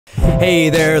Hey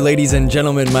there, ladies and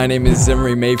gentlemen, my name is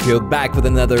Zimri Mayfield, back with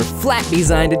another flat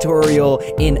design tutorial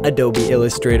in Adobe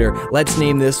Illustrator. Let's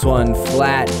name this one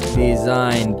Flat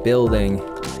Design Building.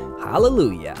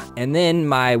 Hallelujah. And then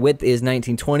my width is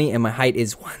 1920 and my height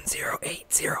is 1080.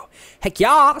 Heck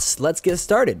yes! Let's get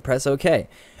started. Press OK.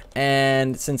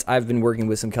 And since I've been working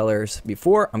with some colors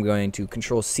before, I'm going to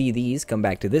Control-C these, come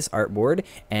back to this artboard,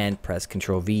 and press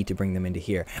Control-V to bring them into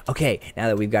here. Okay, now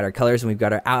that we've got our colors and we've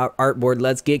got our artboard,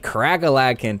 let's get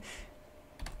crack-a-lackin'.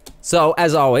 So,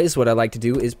 as always, what I like to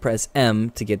do is press M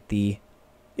to get the,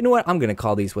 you know what, I'm going to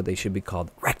call these what they should be called,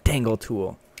 rectangle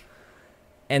tool.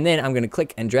 And then I'm going to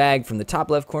click and drag from the top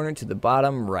left corner to the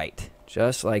bottom right,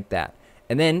 just like that.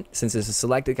 And then, since this is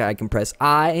selected, I can press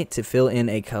I to fill in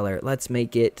a color. Let's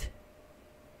make it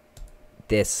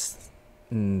this.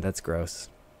 That's gross.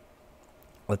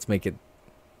 Let's make it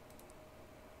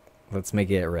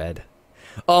red.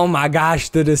 Oh my gosh,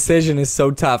 the decision is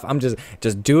so tough. I'm just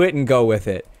do it and go with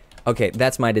it. Okay,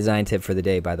 that's my design tip for the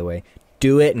day, by the way.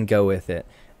 Do it and go with it.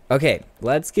 Okay,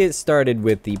 let's get started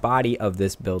with the body of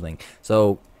this building.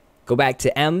 So, go back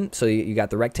to M, so you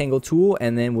got the rectangle tool,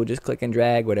 and then we'll just click and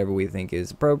drag whatever we think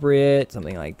is appropriate,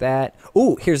 something like that.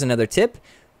 Ooh, here's another tip.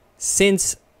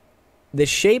 Since the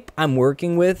shape I'm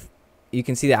working with, you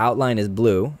can see the outline is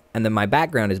blue, and then my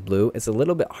background is blue, it's a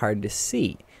little bit hard to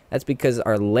see. That's because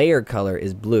our layer color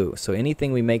is blue. So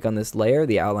anything we make on this layer,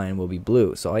 the outline will be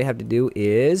blue. So all you have to do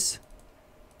is,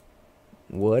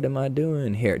 what am I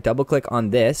doing here? Double click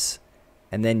on this,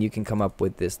 and then you can come up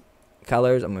with this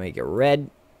colors. I'm gonna make it red.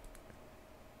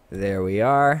 There we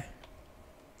are.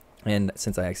 And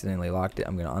since I accidentally locked it,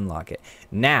 I'm going to unlock it.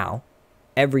 Now,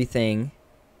 everything,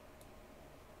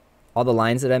 all the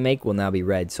lines that I make will now be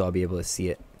red, so I'll be able to see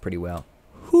it pretty well.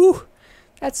 Whew,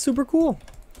 that's super cool.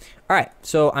 All right,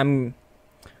 so I'm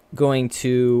going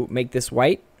to make this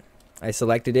white. I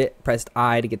selected it, pressed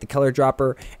I to get the color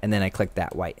dropper, and then I clicked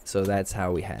that white. So that's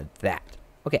how we had that.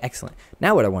 Okay, excellent.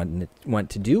 Now what I want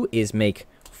to do is make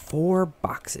 4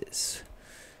 boxes.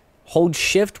 Hold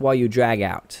shift while you drag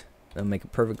out. That'll make a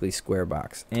perfectly square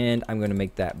box. And I'm going to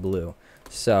make that blue.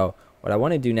 So what I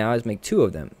want to do now is make 2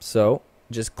 of them. So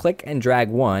just click and drag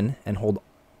one and hold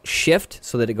shift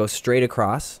so that it goes straight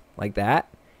across like that.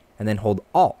 And then hold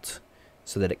alt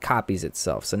so that it copies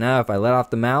itself. So now if I let off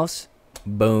the mouse,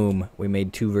 boom, we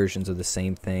made 2 versions of the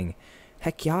same thing.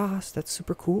 Heck yes, that's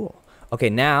super cool. Okay,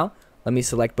 now let me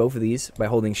select both of these by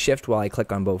holding shift while I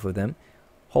click on both of them.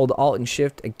 Hold alt and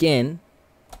shift again.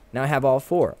 Now I have all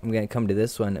 4. I'm going to come to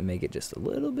this one and make it just a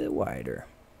little bit wider.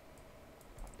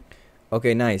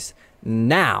 Okay, nice.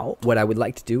 Now, what I would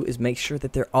like to do is make sure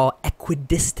that they're all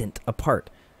equidistant apart.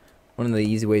 One of the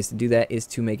easy ways to do that is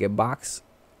to make a box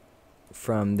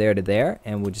from there to there,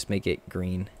 and we'll just make it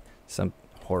green. Some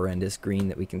horrendous green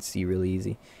that we can see really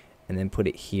easy. And then put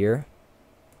it here.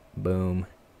 Boom.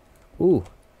 Ooh.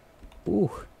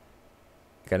 Ooh.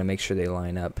 Got to make sure they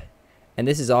line up. And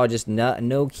this is all just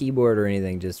no keyboard or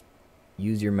anything. Just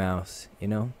use your mouse, you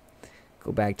know?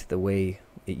 Go back to the way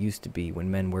it used to be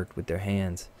when men worked with their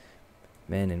hands.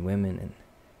 Men and women and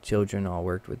children all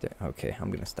worked with their... Okay, I'm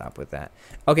going to stop with that.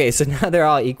 Okay, so now they're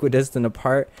all equidistant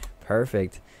apart.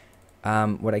 Perfect.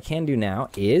 What I can do now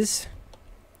is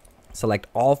select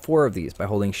all 4 of these by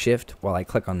holding shift while I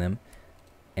click on them.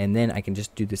 And then I can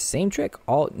just do the same trick,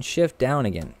 alt and shift down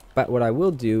again. But what I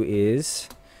will do is...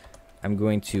 I'm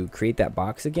going to create that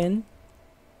box again,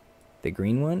 the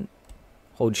green one.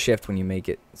 Hold shift when you make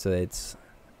it so it's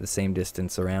the same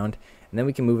distance around. And then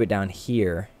we can move it down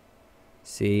here.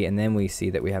 See, and then we see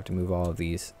that we have to move all of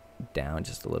these down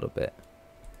just a little bit.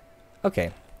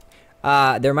 Okay.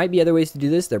 There might be other ways to do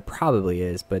this. There probably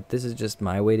is, but this is just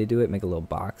my way to do it. Make a little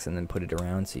box and then put it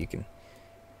around so you can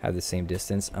have the same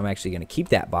distance. I'm actually going to keep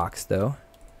that box, though.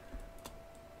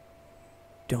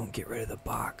 Don't get rid of the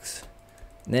box.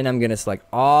 And then I'm going to select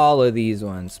all of these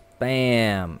ones.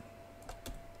 Bam.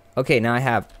 Okay, now I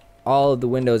have all of the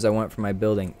windows I want for my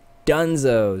building.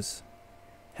 Dunzos.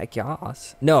 Heck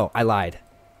yes. No, I lied.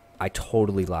 I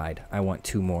totally lied. I want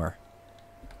 2 more.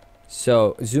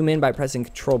 So, zoom in by pressing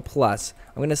Control plus.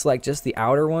 I'm going to select just the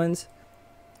outer ones.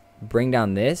 Bring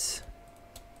down this.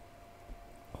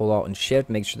 Hold Alt and Shift.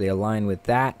 Make sure they align with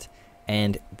that.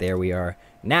 And there we are.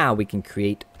 Now we can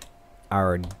create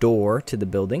our door to the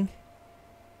building.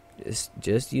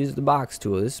 Just use the box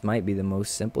tool. This might be the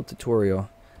most simple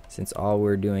tutorial since all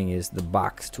we're doing is the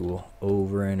box tool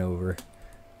over and over.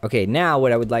 Okay, now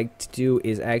what I would like to do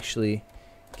is actually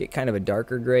get kind of a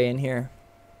darker gray in here.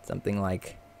 Something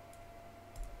like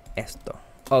esto.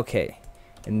 Okay,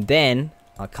 and then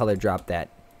I'll color drop that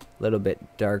little bit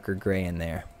darker gray in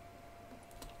there.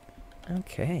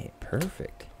 Okay,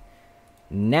 perfect.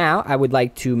 Now I would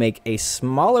like to make a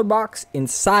smaller box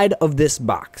inside of this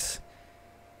box.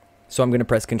 So I'm going to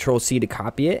press Control C to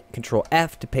copy it, Control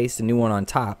F to paste a new one on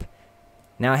top.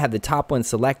 Now I have the top one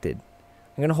selected.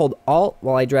 I'm going to hold Alt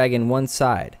while I drag in one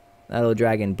side. That'll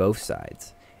drag in both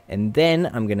sides. And then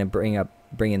I'm going to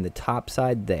bring in the top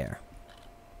side there.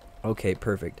 Okay,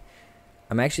 perfect.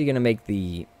 I'm actually going to make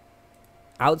the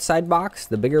outside box,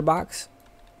 the bigger box,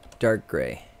 dark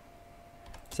gray.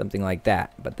 Something like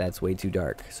that, but that's way too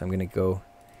dark. So I'm going to go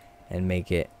and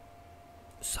make it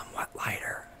somewhat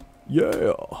lighter.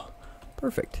 Yeah.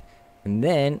 Perfect. And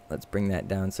then let's bring that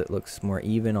down so it looks more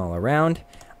even all around.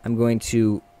 I'm going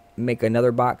to make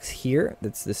another box here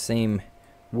that's the same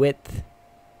width.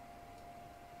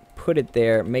 Put it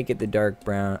there, make it the dark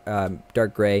brown,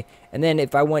 dark gray. And then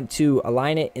if I want to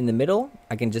align it in the middle,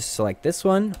 I can just select this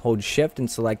one, hold shift and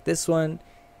select this one,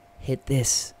 hit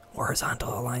this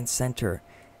horizontal align center,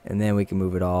 and then we can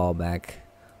move it all back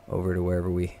over to wherever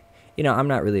we, I'm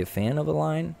not really a fan of a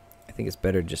line. I think it's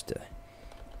better just to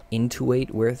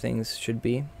intuit where things should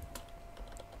be.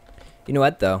 You know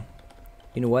what though?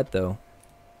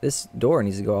 This door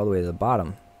needs to go all the way to the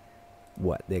bottom.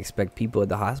 What? They expect people at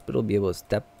the hospital to be able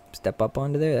to step up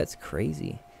onto there? That's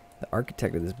crazy. The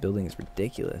architect of this building is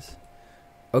ridiculous.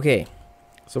 Okay,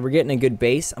 so we're getting a good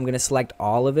base. I'm going to select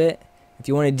all of it. If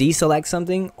you want to deselect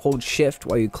something, hold shift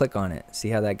while you click on it. See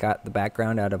how that got the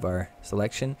background out of our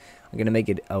selection? I'm going to make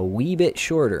it a wee bit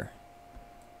shorter.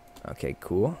 Okay,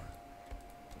 cool.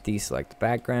 Deselect the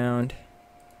background.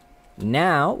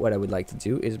 Now, what I would like to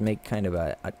do is make kind of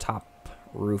a top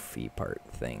roofy part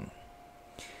thing.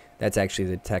 That's actually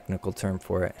the technical term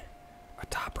for it. A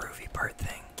top roofy part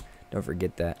thing. Don't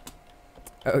forget that.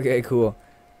 Okay, cool.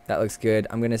 That looks good.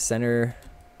 I'm going to center...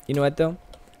 You know what, though?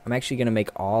 I'm actually going to make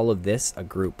all of this a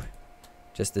group.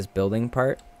 Just this building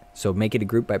part. So make it a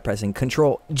group by pressing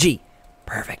Control G.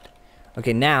 Perfect.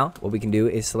 Okay, now what we can do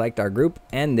is select our group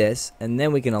and this, and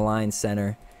then we can align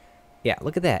center. Yeah,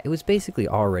 look at that. It was basically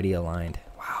already aligned.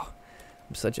 Wow.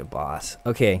 I'm such a boss.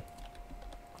 Okay.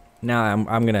 Now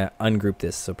I'm going to ungroup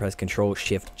this. So press Control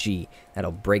Shift G.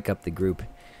 That'll break up the group.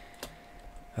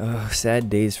 Oh, sad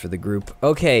days for the group.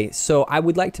 Okay, so I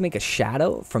would like to make a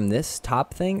shadow from this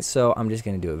top thing. So I'm just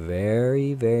going to do it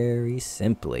very, very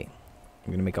simply. I'm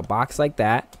going to make a box like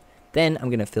that. Then I'm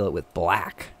going to fill it with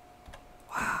black.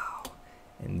 Wow.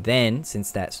 And then,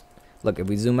 since that's... Look, if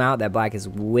we zoom out, that black is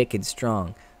wicked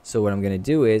strong. So what I'm going to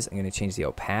do is I'm going to change the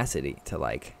opacity to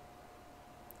like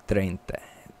 30.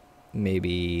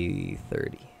 Maybe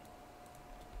 30.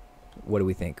 What do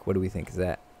we think? What do we think is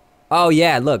that? Oh,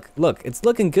 yeah, look. It's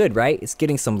looking good, right? It's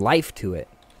getting some life to it.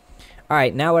 All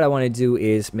right, now what I want to do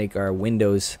is make our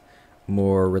windows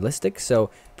more realistic. So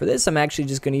for this, I'm actually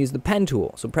just going to use the pen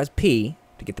tool. So press P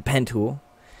to get the pen tool.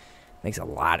 Makes a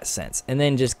lot of sense. And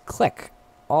then just click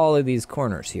all of these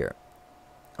corners here.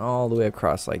 All the way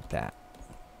across like that.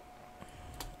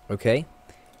 Okay?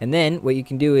 And then what you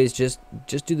can do is just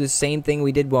do the same thing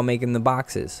we did while making the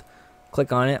boxes.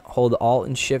 Click on it, hold Alt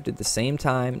and Shift at the same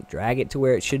time, drag it to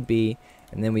where it should be,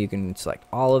 and then you can select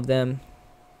all of them.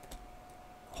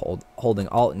 Holding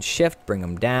Alt and Shift, bring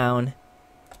them down,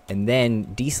 and then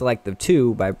deselect the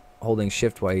two by holding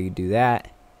Shift while you do that,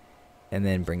 and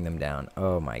then bring them down.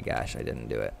 Oh my gosh, I didn't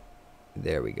do it.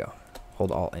 There we go.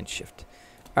 Hold Alt and Shift.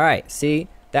 All right, see?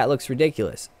 That looks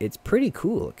ridiculous. It's pretty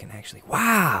cool looking, actually.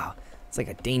 Wow! It's like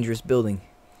a dangerous building.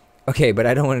 Okay, but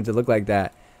I don't want it to look like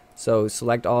that. So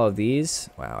select all of these.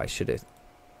 Wow, I should have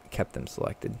kept them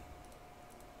selected.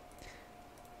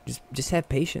 Just have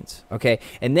patience. Okay,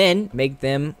 and then make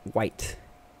them white.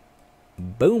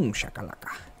 Boom,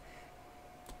 shakalaka.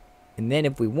 And then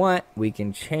if we want, we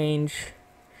can change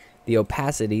the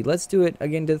opacity. Let's do it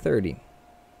again to 30.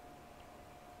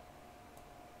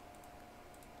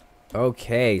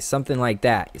 Okay, something like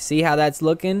that. You see how that's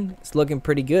looking? It's looking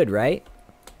pretty good, right?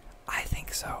 I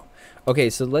think so. Okay,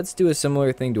 so let's do a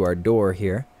similar thing to our door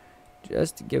here.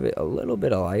 Just to give it a little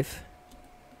bit of life.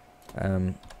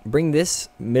 Bring this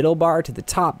middle bar to the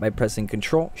top by pressing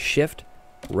Control Shift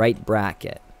right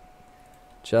bracket.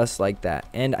 Just like that.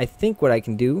 And I think what I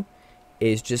can do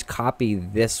is just copy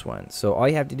this one. So all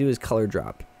you have to do is color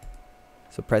drop.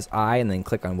 So press I and then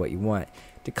click on what you want.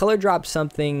 To color drop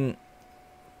something...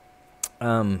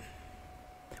 when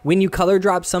you color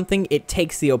drop something, it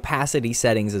takes the opacity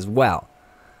settings as well.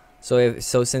 So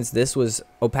since this was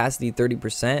opacity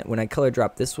 30%, when I color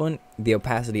drop this one, the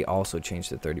opacity also changed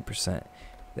to 30%.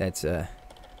 That's a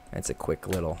quick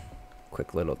little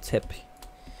tip.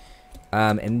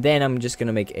 And then I'm just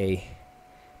gonna make a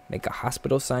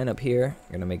hospital sign up here.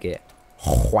 I'm gonna make it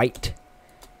white.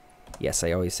 Yes,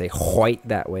 I always say white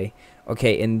that way.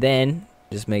 Okay, and then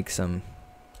just make some,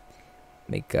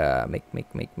 make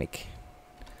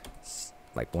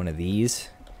like one of these,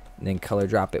 and then color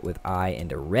drop it with I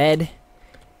into red.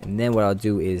 And then what I'll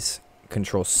do is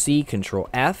Control C, Control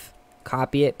F,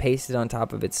 copy it, paste it on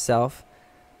top of itself.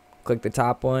 Click the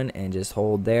top one and just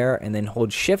hold there, and then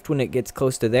hold shift when it gets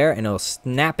close to there, and it'll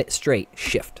snap it straight.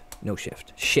 Shift, no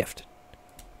shift, shift.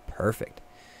 Perfect.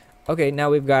 Okay,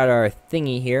 now we've got our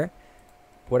thingy here.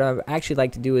 What I actually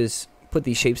like to do is put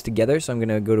these shapes together, so I'm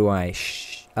gonna go to my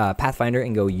Pathfinder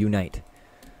and go Unite.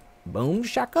 Boom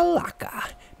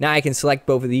shakalaka. Now I can select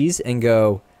both of these and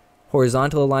go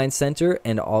horizontal align center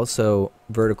and also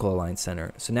vertical align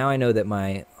center. So now I know that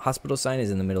my hospital sign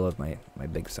is in the middle of my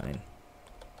big sign.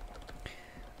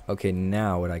 Okay,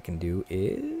 now what I can do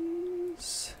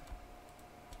is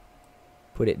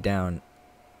put it down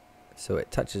so it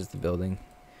touches the building.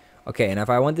 Okay, and if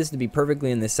I want this to be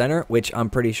perfectly in the center, which I'm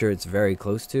pretty sure it's very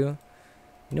close to, you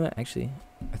know what, actually,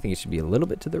 I think it should be a little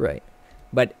bit to the right.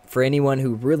 But for anyone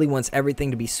who really wants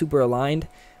everything to be super aligned,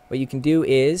 what you can do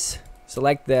is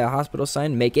select the hospital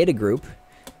sign, make it a group,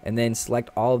 and then select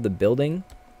all of the building,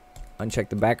 uncheck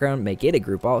the background, make it a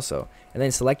group also, and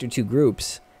then select your two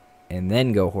groups, and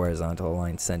then go horizontal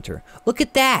align center. Look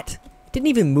at that! It didn't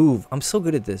even move. I'm so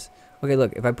good at this. Okay,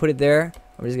 look, if I put it there,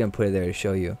 I'm just gonna put it there to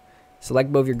show you.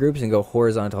 Select both your groups and go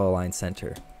horizontal align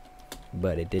center.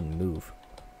 But it didn't move.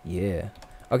 Yeah.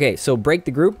 Okay, so break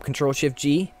the group, Control Shift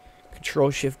G,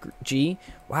 Control Shift G.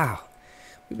 Wow,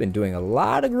 we've been doing a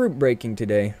lot of group breaking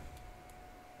today.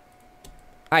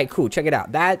 All right, cool, check it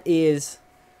out.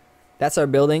 That's our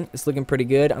building. It's looking pretty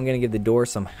good. I'm gonna give the door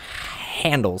some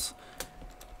handles.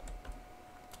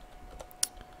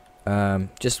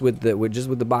 Just with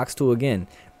the box tool again.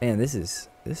 Man, this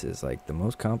is like the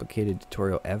most complicated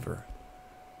tutorial ever.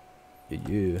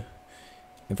 Yeah.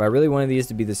 If I really wanted these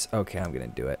to be this, okay, I'm gonna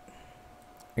do it.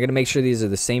 I'm gonna make sure these are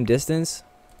the same distance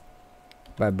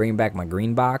by bringing back my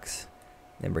green box,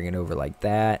 then bring it over like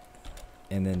that,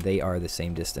 and then they are the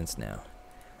same distance now.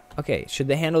 Okay, should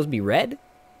the handles be red?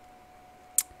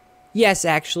 Yes,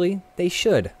 actually, they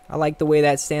should. I like the way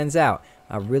that stands out.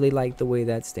 I really like the way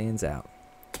that stands out.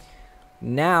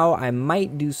 Now I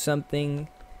might do something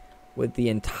with the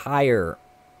entire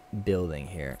building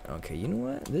here. Okay, you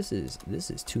know what? This is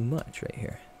too much right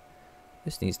here.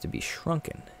 This needs to be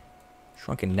shrunken.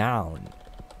 Shrunken down.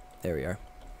 There we are.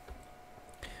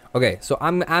 Okay, so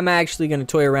I'm actually going to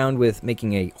toy around with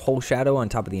making a whole shadow on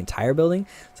top of the entire building.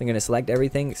 So I'm going to select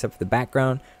everything except for the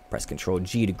background, press Control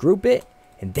G to group it,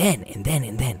 and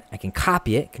then I can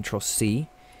copy it, Control C.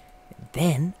 And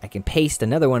then I can paste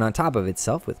another one on top of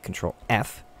itself with Control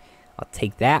F. I'll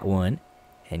take that one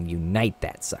and unite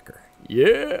that sucker.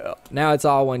 Yeah! Now it's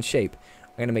all one shape.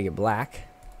 I'm going to make it black.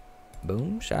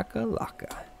 Boom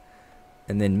shakalaka.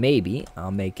 And then maybe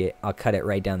I'll cut it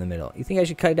right down the middle. You think I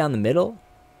should cut it down the middle?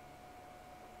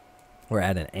 Or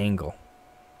at an angle?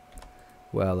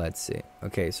 Well, let's see.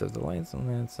 Okay, so the lights on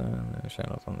that side, and the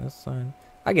shadows on this side.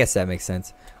 I guess that makes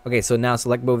sense. Okay, so now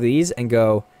select both of these and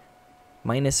go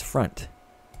minus front.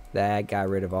 That got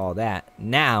rid of all that.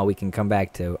 Now we can come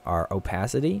back to our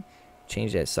opacity.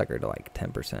 Change that sucker to like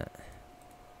 10%.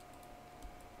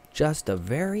 Just a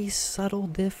very subtle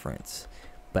difference,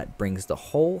 but brings the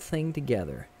whole thing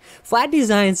together. Flat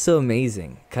design's so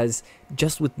amazing because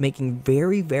just with making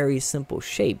very, very simple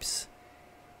shapes,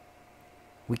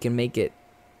 we can make it,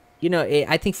 you know,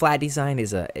 I think flat design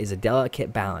is a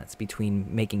delicate balance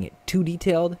between making it too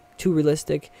detailed, too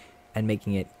realistic, and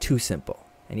making it too simple.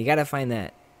 And you got to find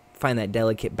that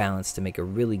delicate balance to make a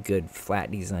really good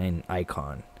flat design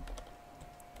icon.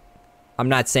 I'm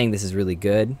not saying this is really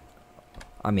good.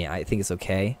 I mean, I think it's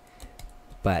okay,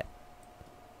 but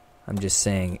I'm just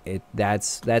saying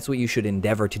that's what you should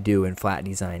endeavor to do in flat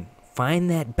design. Find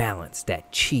that balance,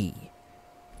 that chi.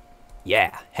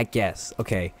 Yeah, heck yes.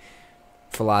 Okay,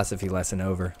 philosophy lesson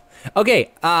over.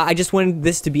 Okay, I just wanted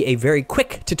this to be a very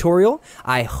quick tutorial.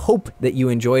 I hope that you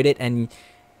enjoyed it, and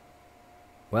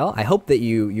well, I hope that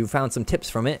you found some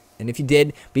tips from it. And if you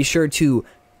did, be sure to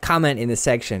comment in the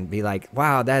section. Be like,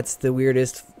 wow, that's the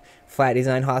weirdest flat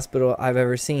design hospital I've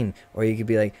ever seen. Or you could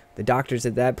be like, the doctors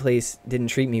at that place didn't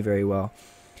treat me very well.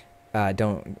 That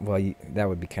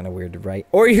would be kind of weird to write.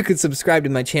 Or you could subscribe to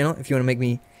my channel if you want to make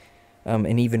me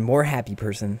an even more happy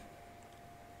person.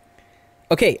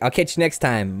 Okay, I'll catch you next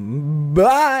time.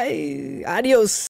 Bye. Adios.